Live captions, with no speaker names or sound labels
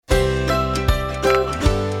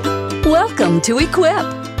Welcome to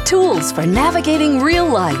Equip, tools for navigating real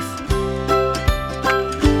life.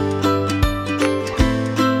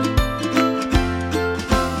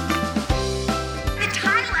 The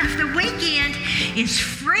title of the weekend is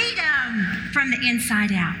Freedom from the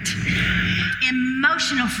Inside Out.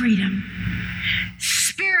 Emotional freedom,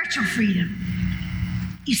 spiritual freedom.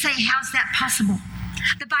 You say, how's that possible?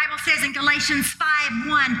 The Bible says in Galatians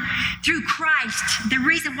 5:1, through Christ, the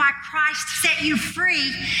reason why Christ set you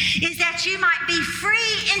free is that you might be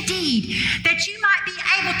free indeed, that you might be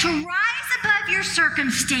able to rise above your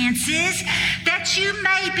circumstances, that you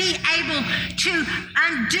may be able to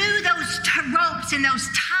undo those ropes and those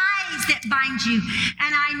ties that bind you.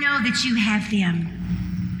 And I know that you have them.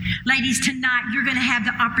 Ladies, tonight you're going to have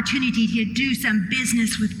the opportunity to do some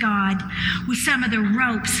business with God with some of the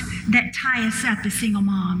ropes that tie us up as single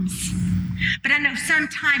moms. But I know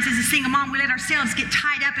sometimes as a single mom, we let ourselves get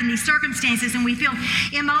tied up in these circumstances and we feel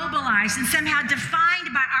immobilized and somehow defined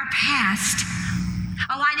by our past.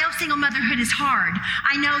 Oh, I know single motherhood is hard.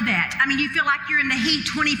 I know that. I mean, you feel like you're in the heat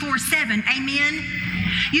 24/7. Amen?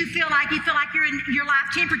 You feel like you're in your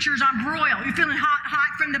life temperature's on broil. You're feeling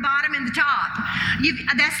hot from the bottom and the top.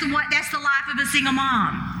 That's the life of a single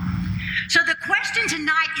mom. So the question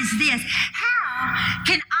tonight is this: how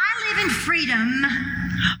can I live in freedom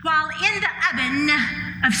while in the oven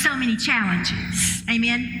of so many challenges?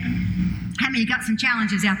 Amen? How many got some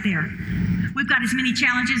challenges out there? We've got as many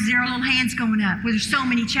challenges as there are little hands going up. Where there's so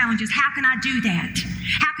many challenges. How can I do that?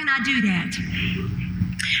 How can I do that?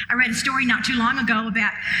 I read a story not too long ago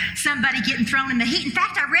about somebody getting thrown in the heat. In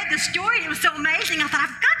fact, I read the story and it was so amazing. I thought, I've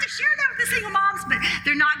got to share that with the single moms, but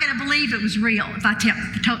they're not going to believe it was real if I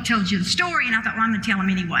told you the story. And I thought, well, I'm going to tell them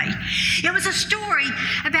anyway. It was a story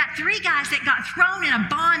about three guys that got thrown in a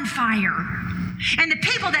bonfire. And the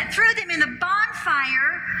people that threw them in the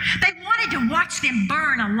bonfire, they wanted to watch them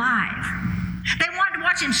burn alive. They wanted to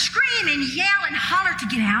watch them scream and yell and holler to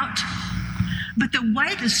get out. But the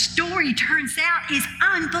way the story turns out is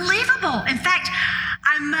unbelievable. In fact,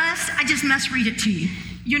 I just must read it to you.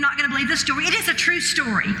 You're not going to believe the story. It is a true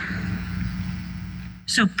story.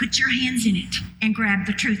 So put your hands in it and grab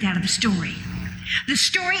the truth out of the story. The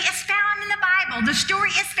story is found in the Bible. The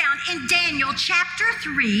story is found in Daniel chapter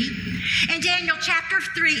 3. In Daniel chapter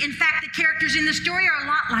 3, in fact, the characters in the story are a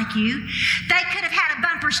lot like you. They could have had a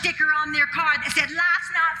bumper sticker on their car that said,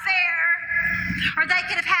 "Life's not fair." Or they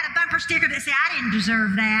could have had a bumper sticker that said, "I didn't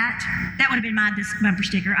deserve that." That would have been my bumper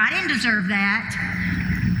sticker. "I didn't deserve that."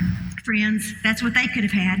 Friends, that's what they could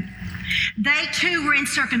have had. They too were in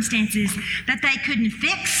circumstances that they couldn't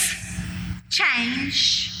fix,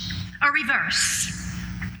 change, or reverse.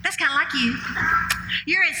 That's kind of like you.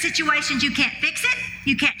 You're in situations you can't fix it,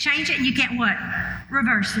 you can't change it, and you can't what?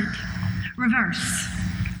 Reverse it. Reverse.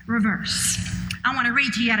 Reverse. I want to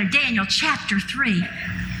read to you out of Daniel chapter 3.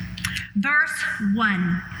 Verse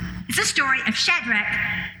 1. It's a story of Shadrach,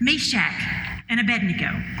 Meshach, and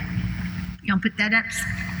Abednego. You gonna put that up?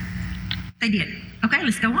 They did. Okay,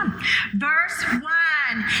 let's go on. Verse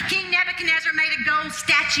 1. King Nebuchadnezzar made a gold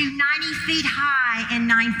statue 90 feet high and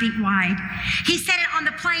 9 feet wide. He set it on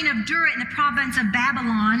the plain of Dura in the province of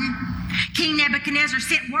Babylon. King Nebuchadnezzar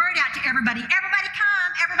sent word out to everybody. Everybody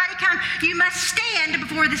come. You must stand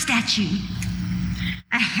before the statue.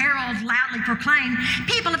 A herald loudly proclaimed,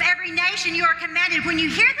 "People of every nation, you are commanded, when you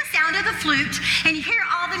hear the sound of the flute and you hear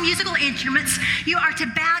all the musical instruments, you are to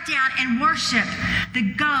bow down and worship the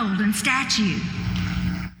golden statue."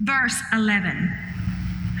 Verse 11.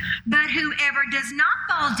 "But whoever does not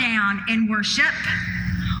fall down and worship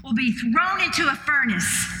will be thrown into a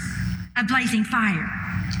furnace of blazing fire."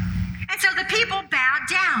 And so the people bowed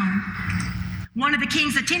down. One of the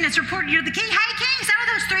king's attendants reported to the king, "Hey, king, some of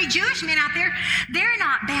those three Jewish men out there, they're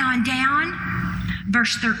not bowing down."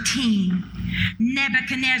 Verse 13,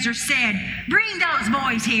 Nebuchadnezzar said, "Bring those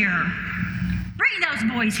boys here. Bring those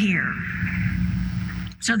boys here."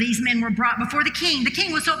 So these men were brought before the king. The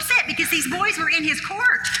king was so upset because these boys were in his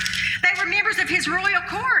court. They were members of his royal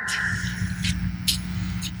court.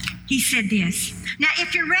 He said this. Now,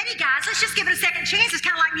 if you're ready, guys, let's just give it a second chance. It's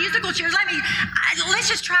kind of like musical chairs. Let's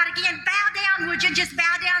just try it again. Bow down, would you? Just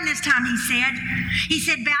bow down this time, he said. He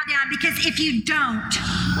said, bow down, because if you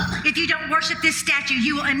don't worship this statue,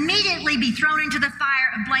 you will immediately be thrown into the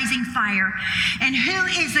fire of blazing fire. And who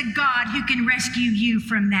is the God who can rescue you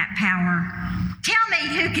from that power? Tell me,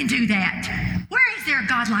 who can do that? Where is there a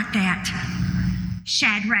God like that?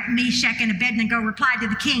 Shadrach, Meshach, and Abednego replied to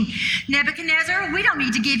the king, "Nebuchadnezzar, we don't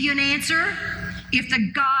need to give you an answer. If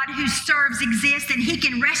the God who serves exists and he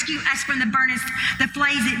can rescue us from the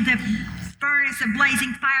furnace of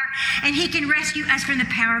blazing fire, and he can rescue us from the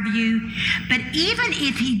power of you. But even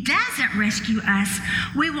if he doesn't rescue us,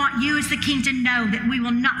 we want you as the king to know that we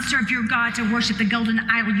will not serve your gods or worship the golden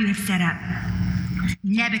idol you have set up.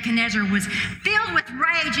 Nebuchadnezzar was filled with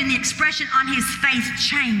rage, and the expression on his face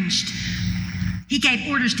changed. He gave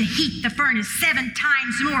orders to heat the furnace 7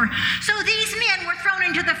 times more. So these men were thrown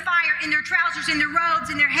into the fire in their trousers and their robes,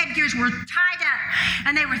 and their headgears were tied up,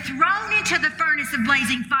 and they were thrown into the furnace of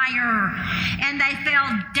blazing fire, and they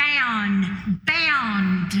fell down,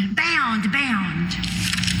 bound.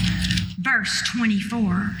 Verse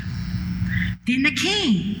 24. Then the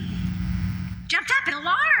king jumped up in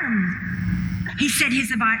alarm. He said to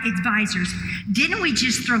his advisors, "Didn't we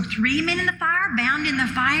just throw 3 men in the fire, bound in the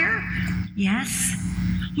fire?" "Yes."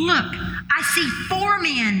 "Look, I see 4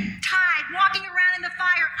 men tied, walking around in the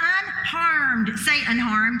fire, unharmed." Say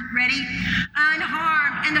unharmed. Ready?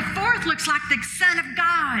 Unharmed. "And the 4th looks like the Son of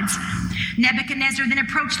God." Nebuchadnezzar then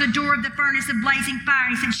approached the door of the furnace of blazing fire.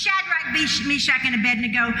 He said, "Shadrach, Meshach, and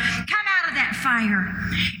Abednego, come out of that fire."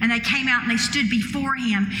 And they came out and they stood before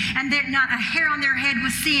him, and not a hair on their head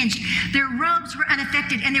was singed. Their robes were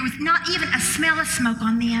unaffected, and there was not even a smell of smoke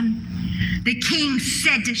on them. The king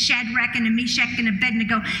said to Shadrach and to Meshach and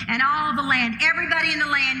Abednego and all the land, "Everybody in the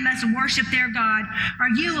land must worship their God, or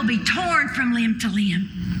you will be torn from limb to limb."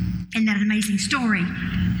 Isn't that an amazing story?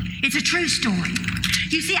 It's a true story.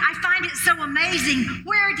 You see, I find it so amazing.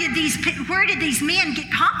 Where did these men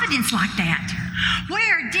get confidence like that?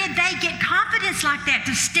 Where did they get confidence like that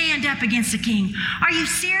to stand up against the king? Are you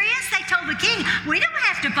serious? They told the king, "We don't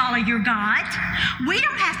have to follow your God. We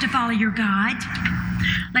don't have to follow your God."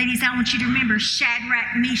 Ladies, I want you to remember,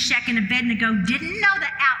 Shadrach, Meshach, and Abednego didn't know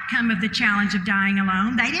the outcome of the challenge of dying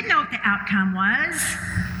alone. They didn't know what the outcome was.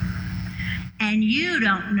 And you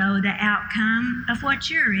don't know the outcome of what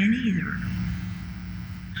you're in either.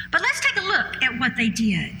 But let's take a look at what they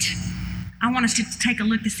did. I want us to take a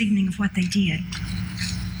look this evening of what they did.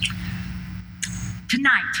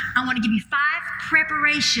 Tonight, I want to give you 5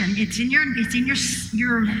 preparation. It's in your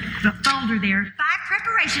folder there. 5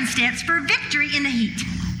 preparation steps for victory in the heat.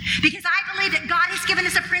 Because I believe that God has given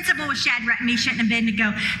us a principle with Shadrach, Meshach, and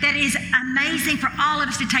Abednego that is amazing for all of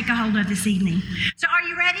us to take a hold of this evening. So are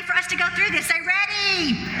you ready for us to go through this? Say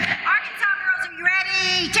ready. Arkansas girls, are you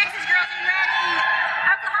ready? Texas girls, are you ready?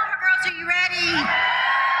 Oklahoma girls, are you ready?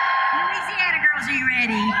 Louisiana girls, are you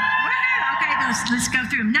ready? Woo! Okay, let's go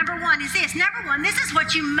through them. Number 1 is this. Number 1, this is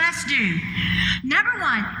what you must do. Number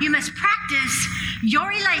 1, you must practice your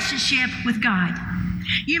relationship with God.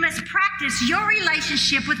 You must practice your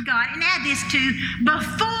relationship with God, and add this to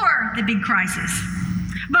before the big crisis.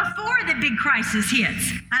 Before the big crisis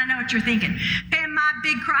hits. I don't know what you're thinking. Pam, my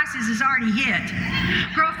big crisis is already hit.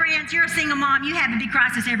 Girlfriends, you're a single mom. You have a big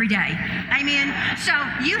crisis every day. Amen? So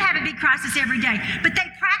you have a big crisis every day. But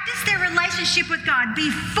they practiced their relationship with God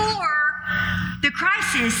before the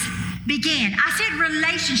crisis began. I said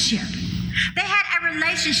relationship. They had a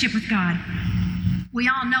relationship with God. We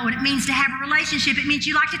all know what it means to have a relationship. It means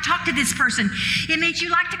you like to talk to this person. It means you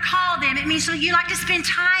like to call them. It means you like to spend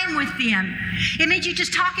time with them. It means you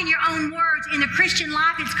just talk in your own words. In the Christian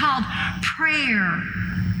life, it's called prayer.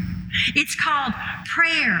 It's called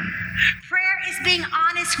prayer. Prayer is being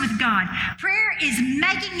honest with God. Prayer is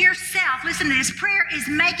making yourself, listen to this, prayer is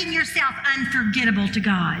making yourself unforgettable to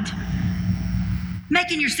God.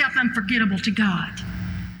 Making yourself unforgettable to God.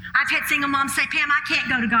 I've had single moms say, "Pam, I can't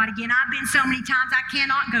go to God again. I've been so many times, I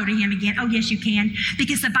cannot go to him again." Oh, yes, you can.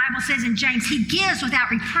 Because the Bible says in James, he gives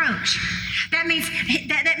without reproach. That means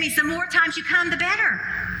the more times you come, the better.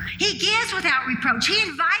 He gives without reproach. He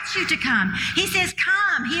invites you to come. He says,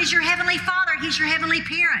 "Come." He is your heavenly Father. He's your heavenly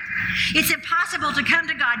parent. It's impossible to come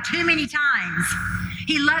to God too many times.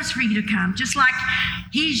 He loves for you to come. Just like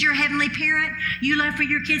he's your heavenly parent, you love for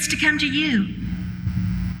your kids to come to you.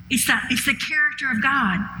 It's the character of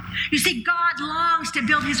God. You see, God longs to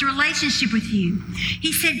build his relationship with you.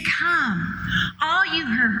 He said, "Come. All you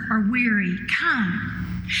who are weary,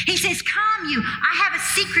 come." He says, "Come you. I have a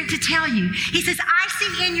secret to tell you." He says, "I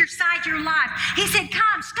see inside your life." He said,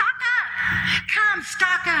 "Come, stock up. Come,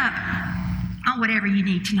 stock up on whatever you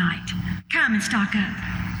need tonight. Come and stock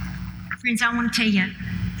up." Friends, I want to tell you,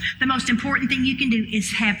 the most important thing you can do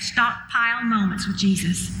is have stockpile moments with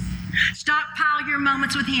Jesus. Stockpile your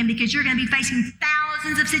moments with him, because you're going to be facing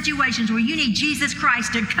thousands of situations where you need Jesus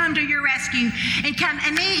Christ to come to your rescue and come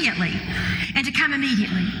immediately. And to come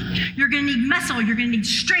immediately. You're going to need muscle. You're going to need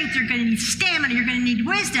strength. You're going to need stamina. You're going to need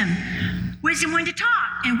wisdom. Wisdom when to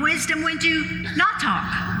talk and wisdom when to not talk.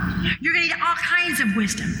 You're going to need all kinds of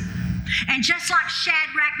wisdom. And just like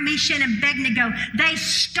Shadrach, Meshach, and Abednego, they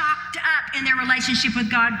stocked up in their relationship with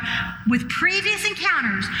God with previous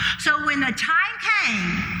encounters. So when the time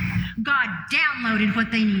came, God downloaded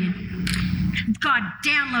what they needed. God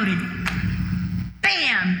downloaded.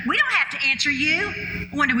 Bam! We don't have to answer you.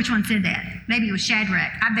 I wonder which one said that. Maybe it was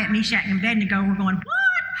Shadrach. I bet Meshach and Abednego were going, what?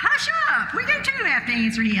 Hush up. We do too have to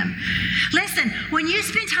answer him. Listen, when you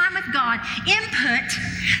spend time with God, input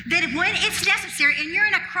that when it's necessary and you're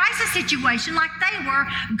in a crisis situation like they were,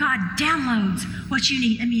 God downloads what you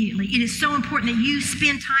need immediately. It is so important that you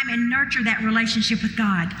spend time and nurture that relationship with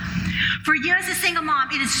God. For you as a single mom,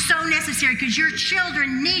 it is so necessary because your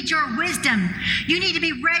children need your wisdom. You need to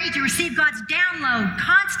be ready to receive God's download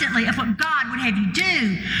constantly of what God would have you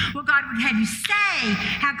do, what God would have you say,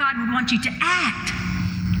 how God would want you to act.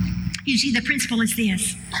 You see, the principle is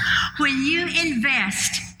this. When you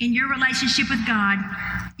invest in your relationship with God,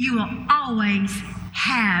 you will always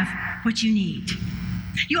have what you need.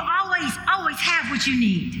 You always have what you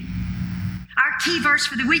need. Our key verse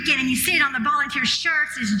for the weekend, and you see it on the volunteer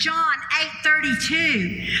shirts, is John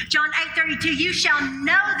 8:32. John 8:32, you shall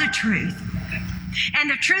know the truth, and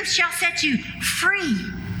the truth shall set you free.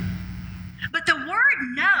 But the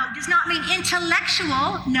word know does not mean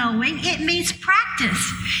intellectual knowing. It means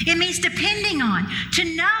practice. It means depending on. To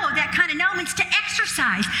know, that kind of know, means to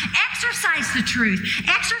exercise. Exercise the truth.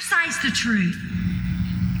 Exercise the truth.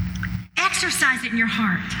 Exercise it in your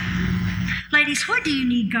heart. Ladies, what do you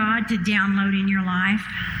need God to download in your life?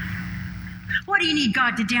 What do you need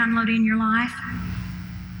God to download in your life?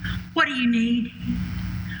 What do you need?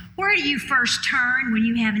 Where do you first turn when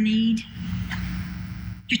you have a need?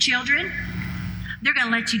 Your children? They're going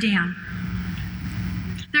to let you down.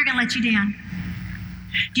 They're going to let you down.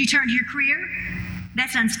 Do you turn to your career?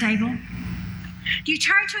 That's unstable. Do you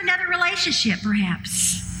turn to another relationship,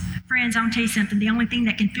 perhaps? Friends, I'm going to tell you something. The only thing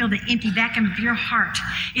that can fill the empty vacuum of your heart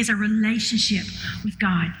is a relationship with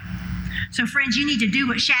God. So, friends, you need to do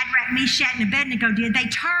what Shadrach, Meshach, and Abednego did. They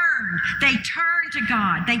turned. They turned to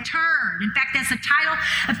God. They turned. In fact, that's the title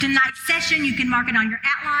of tonight's session. You can mark it on your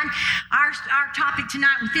outline. Our topic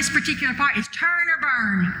tonight with this particular part is turn or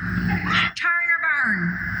burn. Turn or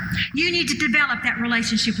burn. You need to develop that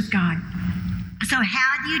relationship with God. So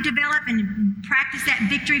how do you develop and practice that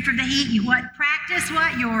victory for the heat? You what? Practice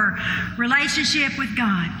what? Your relationship with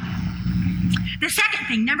God. The second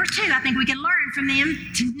thing, number two, I think we can learn from them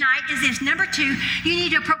tonight is this. Number two, you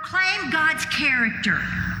need to proclaim God's character.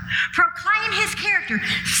 Proclaim his character.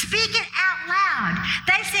 Speak it out loud.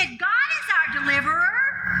 They said, God is our deliverer.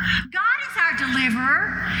 God is our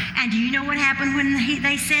deliverer. And do you know what happened when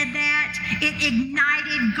they said that? It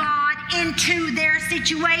ignited God into their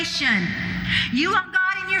situation. You want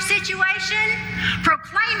God in your situation?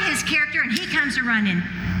 Proclaim his character and he comes a-running.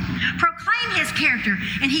 Proclaim his character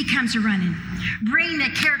and he comes a-running. Bring the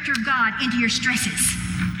character of God into your stresses.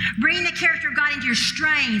 Bring the character of God into your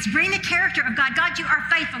strains. Bring the character of God. God, you are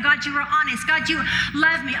faithful. God, you are honest. God, you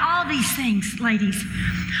love me. All these things, ladies.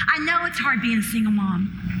 I know it's hard being a single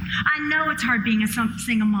mom. I know it's hard being a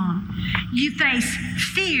single mom. You face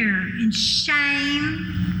fear and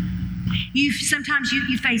shame. Sometimes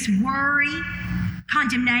you face worry,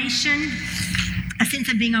 condemnation, a sense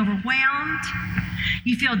of being overwhelmed.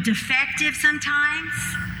 You feel defective sometimes.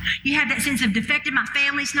 You have that sense of defective. My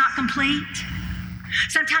family's not complete.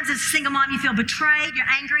 Sometimes as a single mom, you feel betrayed. You're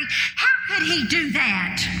angry. How could he do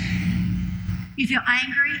that? You feel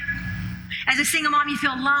angry. As a single mom, you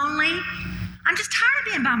feel lonely. I'm just tired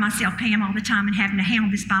of being by myself, Pam, all the time and having to handle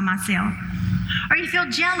this by myself. Or you feel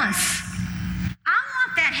jealous. I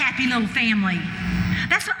want that happy little family.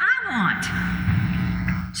 That's what I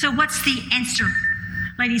want. So what's the answer?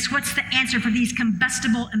 Ladies, what's the answer for these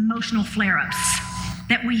combustible emotional flare-ups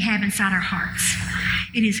that we have inside our hearts?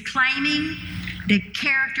 It is claiming the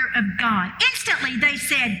character of God. Instantly, they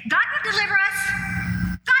said, God will deliver us.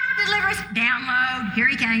 God will deliver us. Download. Here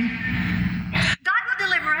he came. God will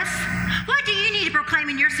deliver us. What do you need to proclaim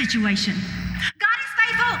in your situation? God is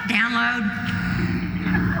faithful. Download.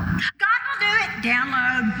 God will do it.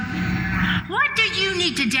 Download. What do you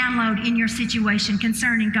need to download in your situation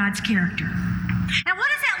concerning God's character? And what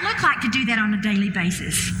does that look like to do that on a daily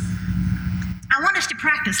basis? I want us to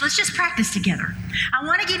practice. Let's just practice together. I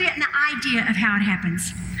want to give you an idea of how it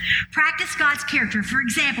happens. Practice God's character. For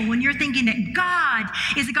example, when you're thinking that God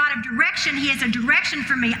is a God of direction, he has a direction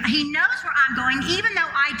for me. He knows where I'm going, even though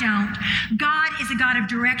I don't. God is a God of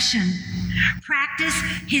direction. Practice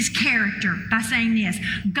his character by saying this.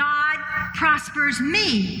 God prospers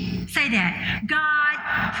me. Say that. God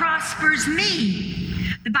prospers me.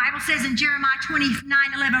 The Bible says in Jeremiah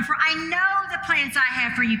 29:11, "For I know the plans I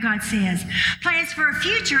have for you," God says. Plans for a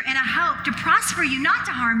future and a hope to prosper you, not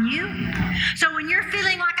to harm you. So when you're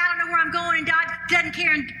feeling like, I don't know where I'm going and God doesn't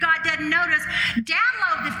care and God doesn't notice,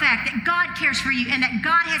 download the fact that God cares for you and that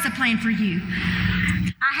God has a plan for you.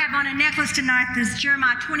 I have on a necklace tonight this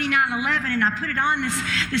Jeremiah 29:11, and I put it on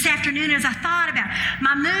this afternoon as I thought about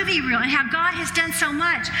my movie reel and how God has done so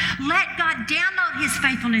much. Let God download His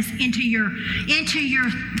faithfulness into your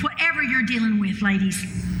whatever you're dealing with, ladies.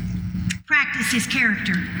 Practice His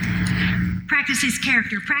character. Practice His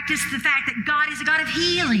character. Practice the fact that God is a God of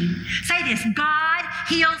healing. Say this: God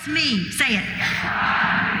heals me. Say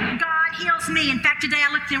it. God heals me. In fact, today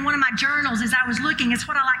I looked in one of my journals as I was looking. It's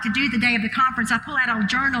what I like to do the day of the conference. I pull out old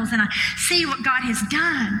journals and I see what God has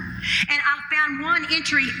done. And I found one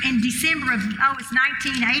entry in December of, it's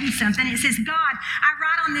 1980 something. It says, "God, I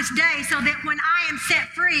write on this day so that when I am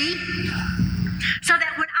set free,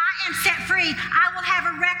 I will have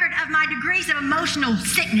a record of my degrees of emotional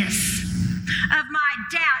sickness, of my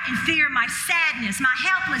doubt and fear, my sadness, my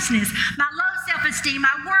helplessness, my low self-esteem,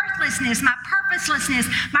 my worthlessness, my purposelessness,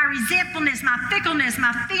 my resentfulness, my fickleness,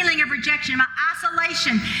 my feeling of rejection, my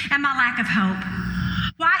isolation, and my lack of hope.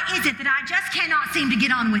 Why is it that I just cannot seem to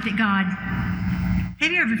get on with it, God?"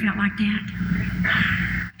 Have you ever felt like that?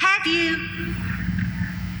 Have you?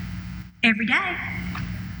 Every day.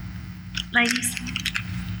 Ladies,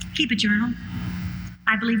 keep a journal.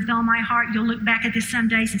 I believe with all my heart you'll look back at this some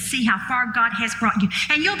days and see how far God has brought you.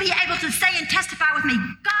 And you'll be able to say and testify with me,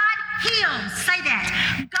 God heals. Say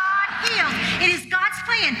that. God heals. It is God's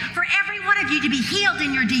plan for every one of you to be healed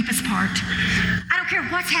in your deepest part. I don't care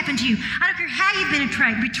what's happened to you. I don't care how you've been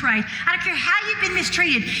betrayed. I don't care how you've been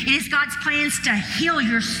mistreated. It is God's plans to heal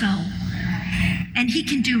your soul. And He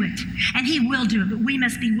can do it. And He will do it. But we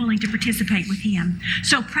must be willing to participate with Him.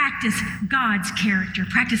 So practice God's character.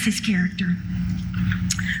 Practice His character.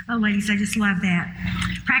 Oh, ladies, I just love that.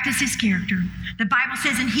 Practice His character. The Bible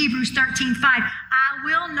says in Hebrews 13:5, "I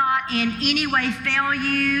will not in any way fail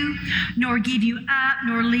you, nor give you up,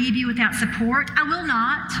 nor leave you without support." I will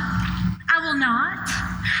not. I will not.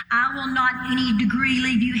 I will not in any degree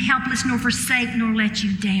leave you helpless, nor forsake, nor let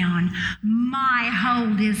you down. My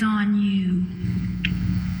hold is on you.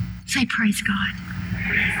 Say, praise God.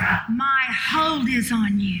 My hold is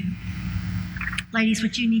on you. Ladies,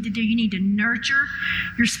 what you need to do, you need to nurture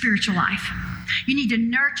your spiritual life. You need to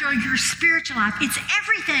nurture your spiritual life. It's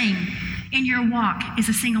everything in your walk as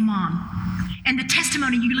a single mom. And the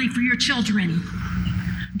testimony you leave for your children.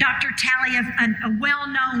 Dr. Talley, a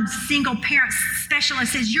well-known single parent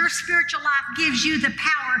specialist, says your spiritual life gives you the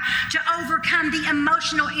power to overcome the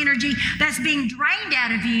emotional energy that's being drained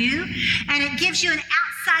out of you, and it gives you an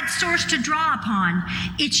outside source to draw upon.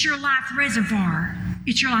 It's your life reservoir.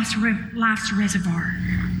 It's your life's reservoir.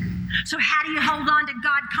 So how do you hold on to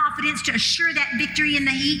God confidence to assure that victory in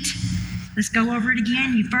the heat? Let's go over it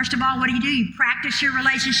again. First of all, what do? You practice your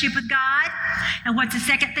relationship with God. And what's the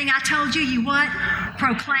second thing I told you? You what?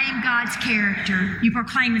 Proclaim God's character. You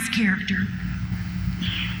proclaim His character.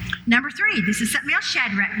 Number 3, this is something else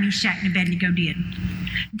Shadrach, Meshach, and Abednego did.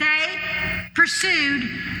 They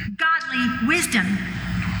pursued godly wisdom.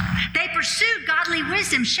 They pursued godly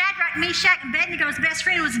wisdom. Shadrach, Meshach, and Abednego's best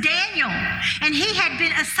friend was Daniel. And he had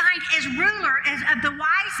been assigned as ruler of the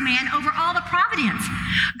wise man over all the providence.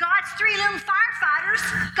 God's 3 little firefighters,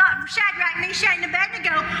 Shadrach, Meshach, and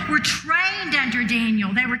Abednego, were trained under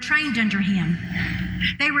Daniel. They were trained under him.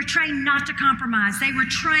 They were trained not to compromise. They were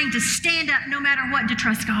trained to stand up no matter what, to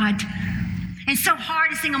trust God. And so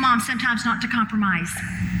hard as single moms sometimes not to compromise.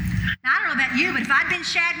 Now, I don't know about you, but if I'd been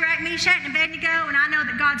Shadrach, Meshach, and Abednego, and I know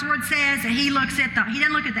that God's Word says that He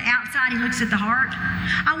doesn't look at the outside, He looks at the heart.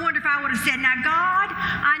 I wonder if I would have said, now, God,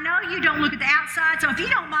 I know you don't look at the outside, so if you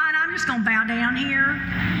don't mind, I'm just going to bow down here.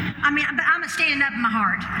 But I'm standing up in my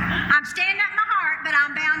heart. I'm standing up in my heart, but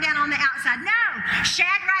I'm bowing down on the outside. No,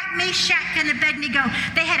 Shadrach, Meshach, and Abednego,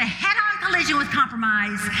 they had a head-on collision with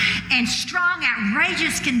compromise, and strong,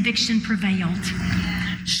 outrageous conviction prevailed.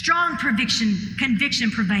 Strong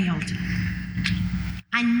conviction prevailed.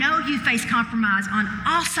 I know you face compromise on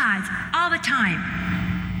all sides, all the time.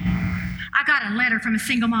 I got a letter from a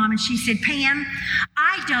single mom, and she said, Pam,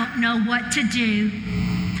 I don't know what to do.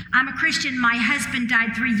 I'm a Christian. My husband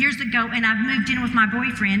died 3 years ago, and I've moved in with my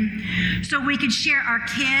boyfriend so we could share our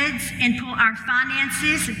kids and pool our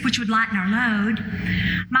finances, which would lighten our load.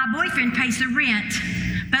 My boyfriend pays the rent,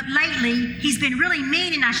 but lately he's been really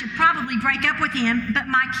mean, and I should probably break up with him, but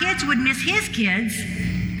my kids would miss his kids,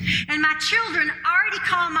 and my children already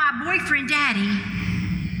call my boyfriend daddy.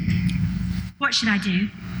 What should I do?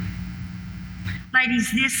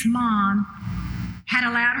 Ladies, this mom had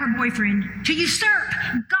allowed her boyfriend to usurp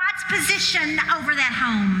God's position over that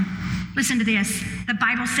home. Listen to this. The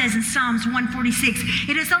Bible says in Psalms 146,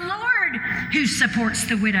 it is the Lord who supports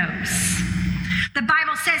the widows. The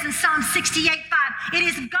Bible says in Psalm 68:5, it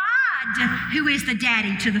is God who is the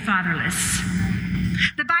daddy to the fatherless.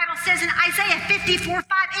 The Bible says in Isaiah 54:5,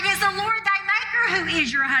 it is the Lord thy maker who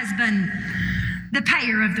is your husband, the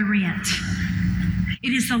payer of the rent.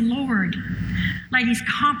 It is the Lord. Ladies,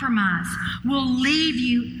 compromise will leave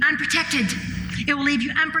you unprotected. It will leave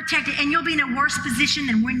you unprotected, and you'll be in a worse position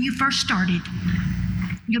than when you first started.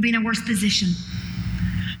 You'll be in a worse position.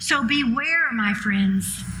 So beware, my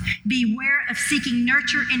friends. Beware of seeking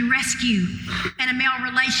nurture and rescue in a male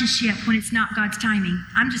relationship when it's not God's timing.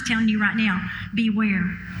 I'm just telling you right now,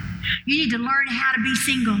 beware. You need to learn how to be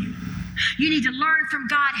single. You need to learn from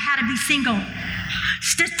God how to be single.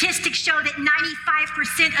 Statistics show that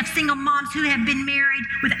 95% of single moms who have been married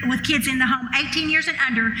with kids in the home, 18 years and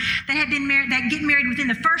under, that get married within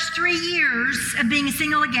the first 3 years of being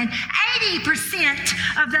single again,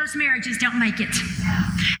 80% of those marriages don't make it.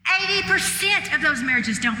 80% of those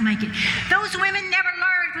marriages don't make it. Those women never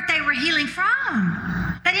learned what they were healing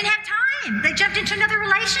from. They didn't have time. They jumped into another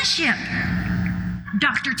relationship.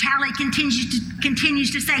 Dr. Talley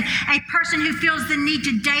continues to say, a person who feels the need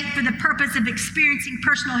to date for the purpose of experiencing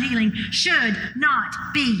personal healing should not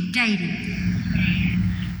be dating.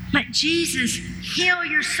 Let Jesus heal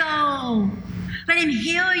your soul. Let him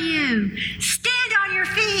heal you. Stand on your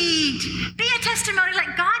feet. Be a testimony.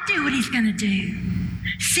 Let God do what he's going to do.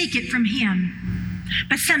 Seek it from him.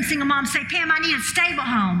 But some single moms say, Pam, I need a stable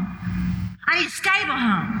home. I need a stable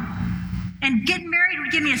home. And getting married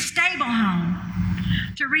would give me a stable home.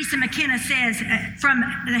 Teresa McKenna says from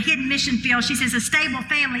the Hidden Mission Field, she says a stable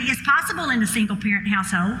family is possible in a single parent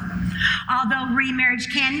household. Although remarriage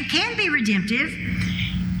can be redemptive,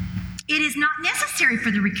 it is not necessary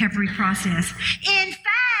for the recovery process. In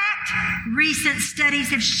fact, recent studies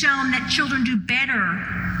have shown that children do better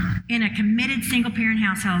in a committed single parent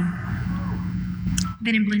household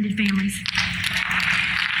than in blended families.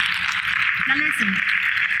 Now listen,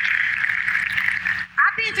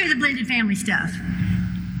 I've been through the blended family stuff.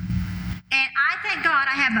 And I thank God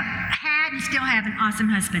I have had and still have an awesome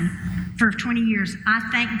husband for 20 years. I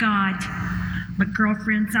thank God. But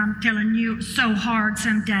girlfriends, I'm telling you, it's so hard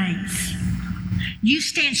some days. You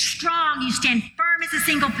stand strong. You stand firm as a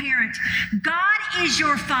single parent. God is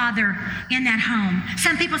your father in that home.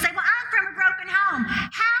 Some people say, well, I'm from a broken home.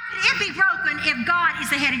 How could it be broken if God is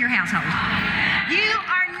the head of your household? You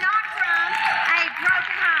are not from a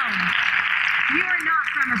broken home. You are not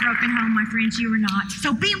from a broken home, my friends. You are not.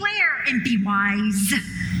 So beware and be wise.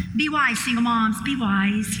 Be wise, single moms. Be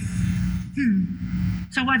wise.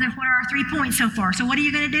 So what are our 3 points so far? So what are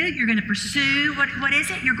you going to do? You're going to pursue. What is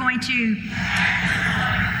it? You're going to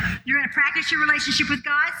practice your relationship with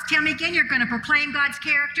God. Tell me again. You're going to proclaim God's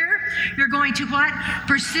character. You're going to what?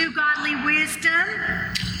 Pursue godly wisdom.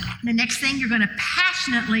 The next thing, you're going to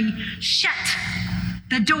passionately shut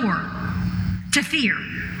the door to fear.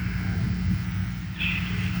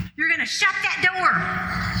 You're going to shut that door.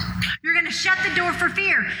 You're going to shut the door for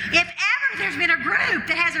fear. If ever there's been a group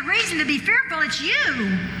that has a reason to be fearful, it's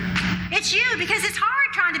you. It's you, because it's hard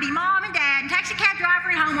trying to be mom and dad and taxi cab driver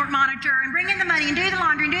and homework monitor and bring in the money and do the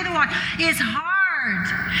laundry and do the wash. It's hard.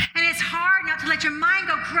 And it's hard not to let your mind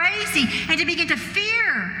go crazy and to begin to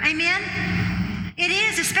fear. Amen? It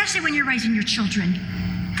is, especially when you're raising your children.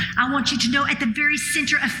 I want you to know at the very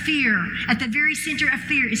center of fear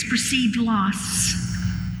is perceived loss.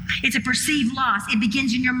 It's a perceived loss. It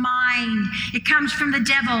begins in your mind. It comes from the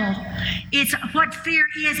devil. It's what fear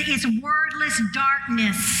is. It's wordless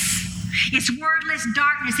darkness. It's wordless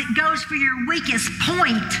darkness. It goes for your weakest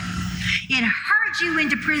point. It hurls you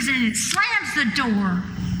into prison and it slams the door.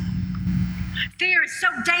 Fear is so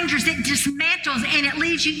dangerous it dismantles and it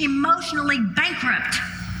leaves you emotionally bankrupt,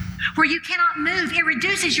 where you cannot move. It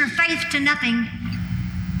reduces your faith to nothing.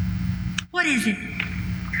 What is it?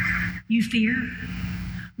 You fear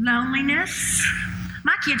loneliness.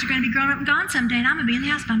 My kids are going to be grown up and gone someday, and I'm going to be in the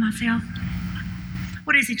house by myself.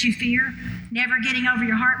 What is it you fear? Never getting over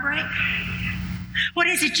your heartbreak? What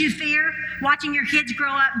is it you fear? Watching your kids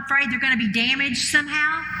grow up and afraid they're going to be damaged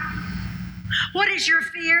somehow? What is your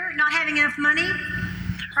fear? Not having enough money?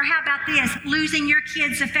 Or how about this? Losing your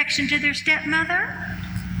kids' affection to their stepmother?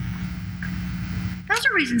 Those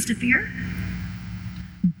are reasons to fear.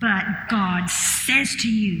 But God says to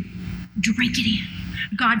you, drink it in.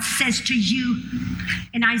 God says to you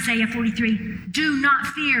in Isaiah 43, do not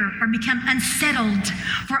fear or become unsettled,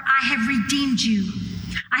 for I have redeemed you.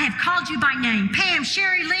 I have called you by name. Pam,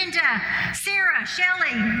 Sherry, Linda, Sarah,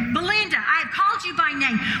 Shelley, Belinda, I have called you by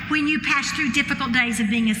name. When you pass through difficult days of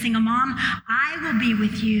being a single mom, I will be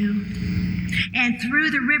with you. And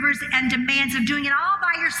through the rivers and demands of doing it all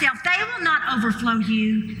by yourself, they will not overflow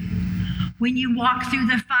you. When you walk through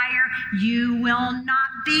the fire, you will not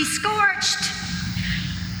be scorched,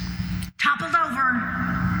 toppled over,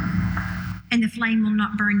 and the flame will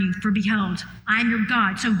not burn you. For behold, I am your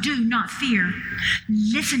God, so do not fear.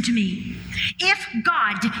 Listen to me. If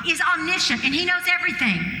God is omniscient and he knows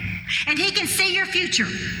everything, and he can see your future,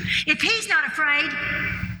 if he's not afraid,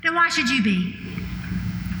 then why should you be?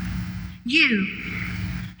 You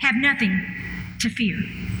have nothing to fear.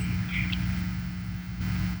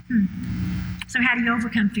 So how do you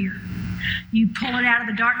overcome fear? You pull it out of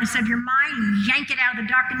the darkness of your mind, and yank it out of the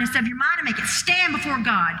darkness of your mind and make it stand before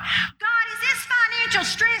God. God, is this financial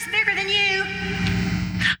stress bigger than you?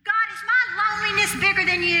 God, is my loneliness bigger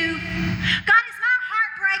than you? God, is my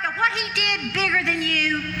heartbreak of what he did bigger than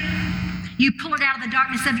you? You pull it out of the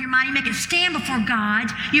darkness of your mind, you make it stand before God,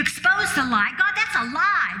 you expose the lie. God, that's a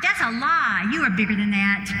lie. That's a lie. You are bigger than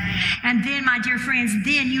that. And then, my dear friends,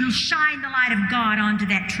 then you shine the light of God onto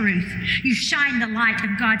that truth. You shine the light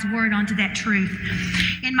of God's word onto that truth.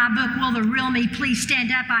 In my book, Will the Real Me Please Stand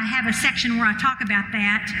Up, I have a section where I talk about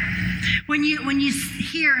that. When you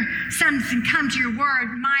hear something come to your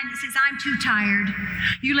mind that says, I'm too tired,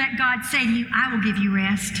 you let God say to you, I will give you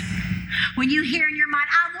rest. When you hear in your mind,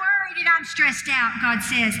 I'm worried and I'm stressed out, God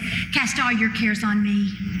says, cast all your cares on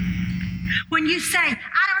me. When you say, I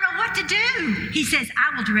don't know what to do, he says,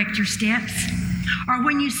 I will direct your steps. Or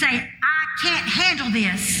when you say, I can't handle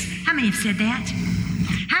this. How many have said that?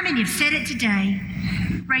 How many have said it today?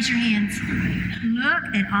 Raise your hands.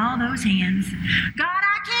 Look at all those hands. God,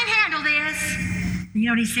 I can't handle this. You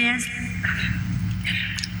know what he says?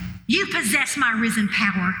 You possess my risen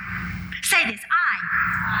power. Say this,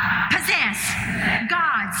 I possess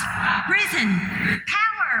God's risen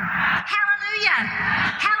power. Hallelujah.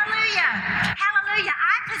 Hallelujah. Hallelujah.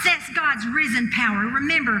 I possess God's risen power.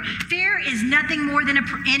 Remember, fear is nothing more than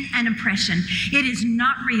an impression. It is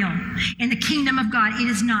not real. In the kingdom of God, it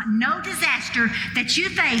is not. No disaster that you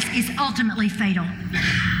face is ultimately fatal.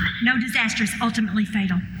 No disaster is ultimately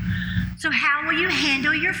fatal. So how will you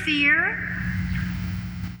handle your fear?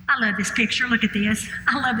 I love this picture. Look at this.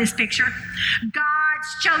 I love this picture.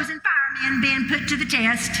 God's chosen firemen being put to the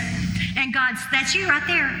test. And that's you right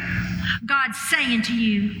there. God's saying to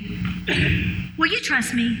you, will you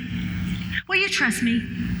trust me? Will you trust me?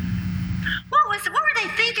 What were they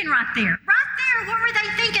thinking right there? Right there, what were they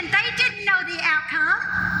thinking? They didn't know the outcome.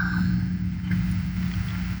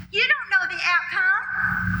 You don't know the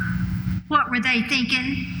outcome. What were they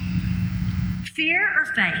thinking? Fear or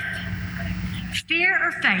faith? Fear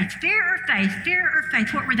or faith? Fear or faith? Fear or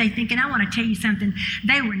faith? What were they thinking? I want to tell you something.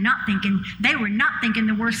 They were not thinking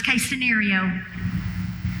the worst case scenario.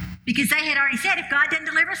 Because they had already said, if God doesn't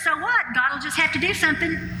deliver, so what? God will just have to do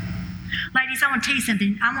something. Ladies, I want to tell you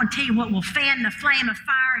something. I want to tell you what will fan the flame of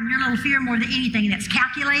fire in your little fear more than anything. And that's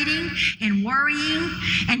calculating and worrying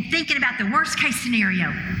and thinking about the worst case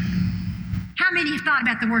scenario. How many have thought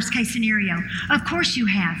about the worst case scenario? Of course you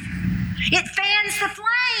have. It fans the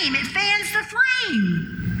flame. It fans the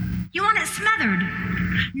flame. You want it smothered.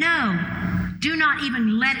 No, do not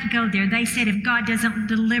even let it go there. They said if God doesn't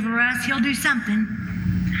deliver us, he'll do something.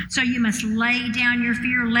 So you must lay down your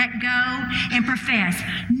fear, let go, and profess,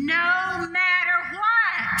 no matter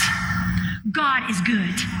what, God is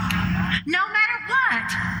good. No matter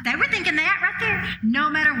what. They were thinking that right there. No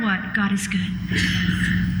matter what, God is good.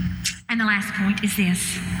 And the last point is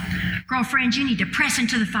this. Girlfriends, you need to press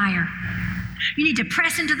into the fire. You need to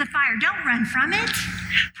press into the fire. Don't run from it.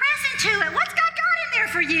 Press into it. What's God got in there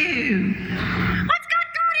for you? What's God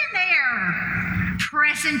got in there?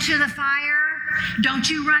 Press into the fire. Don't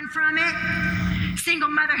you run from it. Single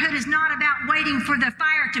motherhood is not about waiting for the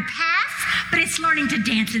fire to pass, but it's learning to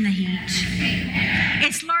dance in the heat.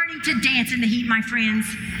 It's learning to dance in the heat, my friends.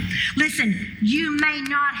 Listen, you may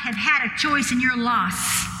not have had a choice in your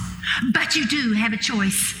loss, but you do have a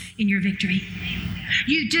choice in your victory.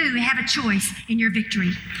 You do have a choice in your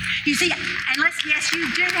victory. You see, yes,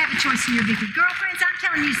 you do have a choice in your victory. Girlfriends, I'm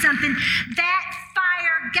telling you something. That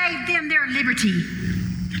fire gave them their liberty.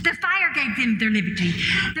 The fire gave them their liberty.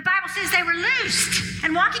 The Bible says they were loosed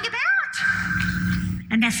and walking about.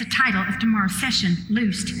 And that's the title of tomorrow's session,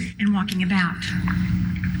 Loosed and Walking About.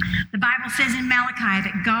 The Bible says in Malachi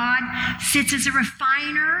that God sits as a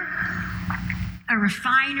refiner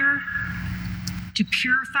to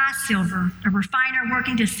purify silver, a refiner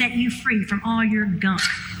working to set you free from all your gunk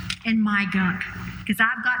and my gunk. Because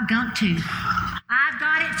I've got gunk too. I've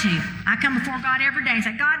got it too. I come before God every day and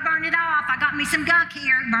say, God, burn it off. I got me some gunk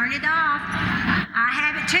here. Burn it off. I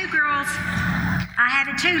have it too, girls. I have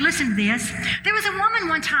it too. Listen to this. There was a woman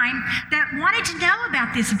one time that wanted to know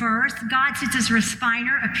about this verse. God sits as a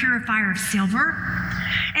refiner, a purifier of silver.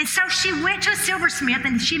 And so she went to a silversmith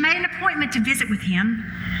and she made an appointment to visit with him.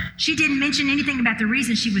 She didn't mention anything about the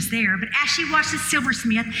reason she was there, but as she watched the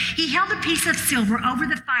silversmith, he held a piece of silver over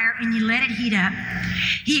the fire and he let it heat up.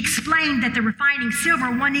 He explained that the refining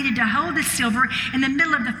silver, one needed to hold the silver in the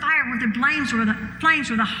middle of the fire where the flames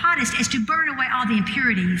were the hottest as to burn away all the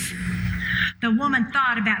impurities. The woman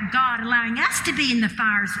thought about God allowing us to be in the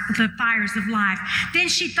fires of life. Then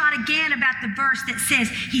she thought again about the verse that says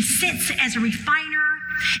he sits as a refiner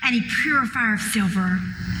and a purifier of silver.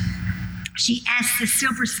 She asked the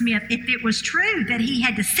silversmith if it was true that he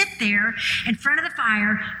had to sit there in front of the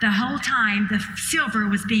fire the whole time the silver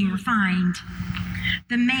was being refined.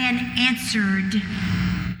 The man answered,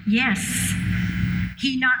 yes.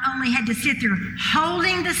 He not only had to sit there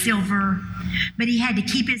holding the silver, but he had to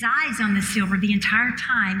keep his eyes on the silver the entire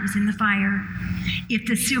time it was in the fire. If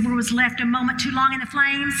the silver was left a moment too long in the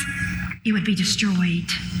flames, it would be destroyed.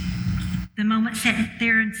 The moment sat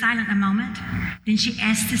there in silent a moment. Then she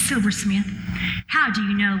asked the silversmith, how do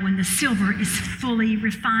you know when the silver is fully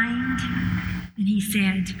refined? And he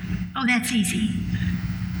said, oh, that's easy.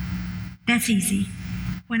 That's easy.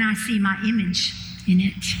 When I see my image in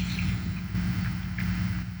it.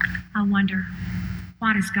 I wonder,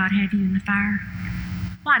 why does God have you in the fire?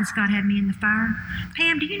 Why does God have me in the fire?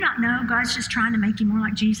 Pam, do you not know God's just trying to make you more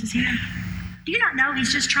like Jesus here? Do you not know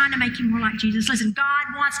he's just trying to make you more like Jesus? Listen, God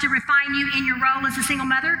wants to refine you in your role as a single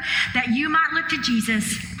mother, that you might look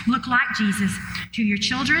like Jesus, to your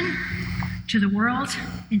children, to the world,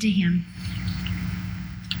 and to him.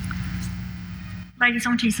 Ladies, I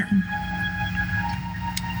want to tell you something.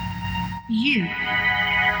 You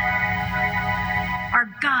are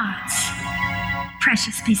God's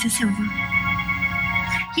precious piece of silver.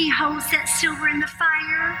 He holds that silver in the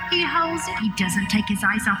fire. He holds it. He doesn't take his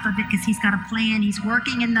eyes off of it because he's got a plan. He's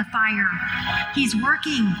working in the fire. He's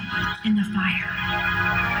working in the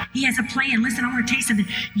fire. He has a plan. Listen, I want to tell you something.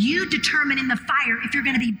 You determine in the fire if you're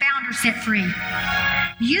going to be bound or set free.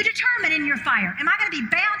 You determine in your fire. Am I going to be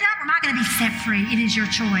bound up or am I going to be set free? It is your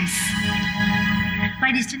choice.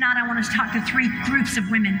 Ladies, tonight I want to talk to 3 groups of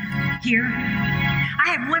women here. I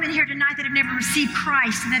have women here tonight that have never received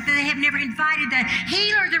Christ and that they have never invited the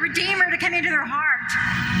healer, the Redeemer to come into their heart.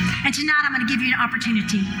 And tonight I'm going to give you an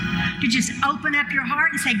opportunity to just open up your heart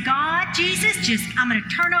and say, God, Jesus, I'm going to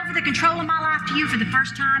turn over the control of my life to you for the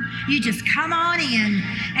first time. You just come on in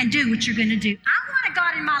and do what you're going to do. I want a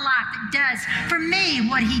God in my life that does for me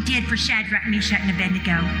what he did for Shadrach, Meshach, and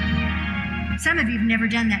Abednego. Some of you have never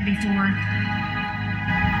done that before.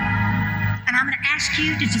 And I'm going to ask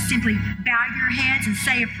you to just simply bow your heads and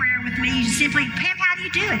say a prayer with me. You just simply, Pam, how do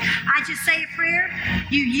you do it? I just say a prayer.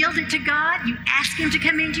 You yield it to God. You ask him to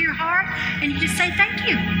come into your heart. And you just say, thank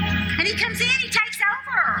you. And he comes in. He takes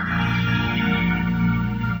over.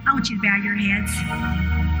 I want you to bow your heads.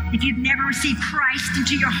 If you've never received Christ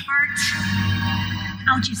into your heart,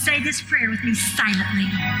 I want you to say this prayer with me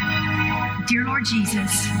silently. Dear Lord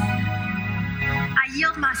Jesus, I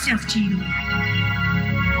yield myself to you.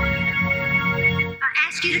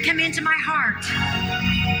 Ask you to come into my heart.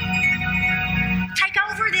 Take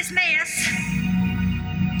over this mess.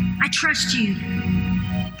 I trust you.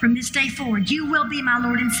 From this day forward, you will be my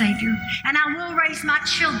Lord and Savior, and I will raise my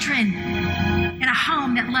children in a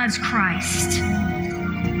home that loves Christ.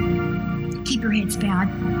 Keep your heads bowed.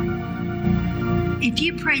 If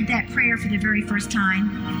you prayed that prayer for the very first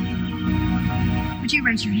time, would you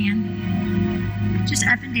raise your hand? Just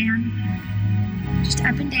up and down. Just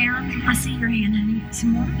up and down. I see your hand, honey.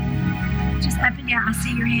 Some more. Just up and down. I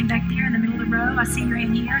see your hand back there in the middle of the row. I see your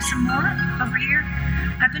hand here. Some more. Over here.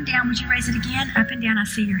 Up and down. Would you raise it again? Up and down. I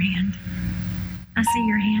see your hand. I see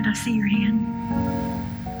your hand. I see your hand.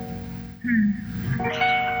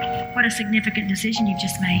 What a significant decision you've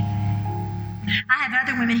just made. I have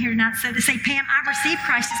other women here tonight that say, Pam, I've received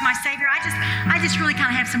Christ as my Savior. I just really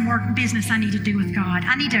kind of have some work and business I need to do with God.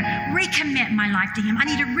 I need to recommit my life to him. I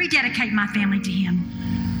need to rededicate my family to him.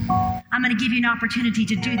 I'm going to give you an opportunity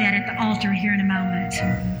to do that at the altar here in a moment.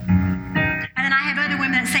 And then I have other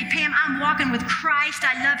women that say, Pam, I'm walking with Christ.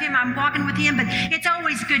 I love him. I'm walking with him. But it's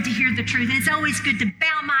always good to hear the truth. And it's always good to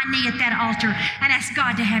bow my knee at that altar and ask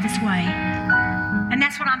God to have his way. And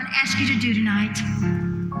that's what I'm going to ask you to do tonight.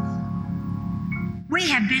 We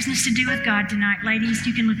have business to do with God tonight, ladies.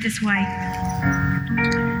 You can look this way.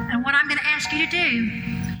 And what I'm going to ask you to do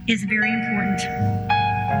is very important.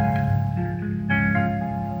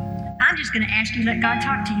 I'm just going to ask you to let God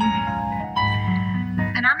talk to you.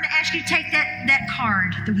 And I'm going to ask you to take that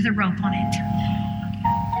card with a rope on it.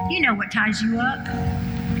 You know what ties you up.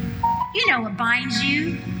 You know what binds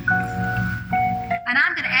you. And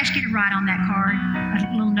I'm going to ask you to write on that card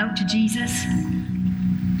a little note to Jesus.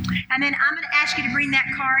 And then I'm going to ask you to bring that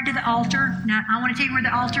card to the altar. Now, I want to tell you where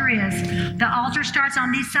the altar is. The altar starts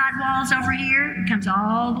on these side walls over here. It comes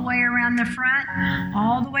all the way around the front,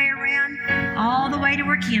 all the way around, all the way to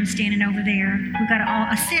where Kim's standing over there. We've got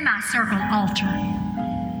a semicircle altar.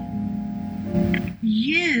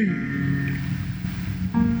 You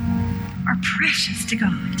are precious to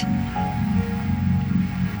God.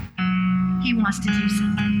 He wants to do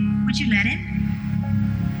something. Would you let him?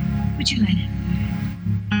 Would you let him?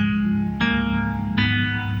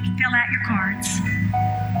 Fill out your cards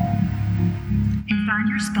and find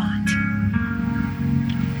your spot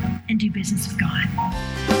and do business with God.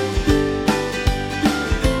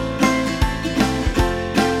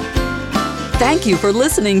 Thank you for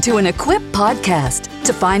listening to an Equip podcast.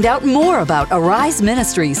 To find out more about Arise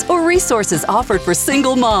Ministries or resources offered for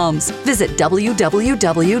single moms, visit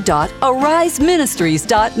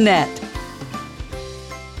www.ariseministries.net.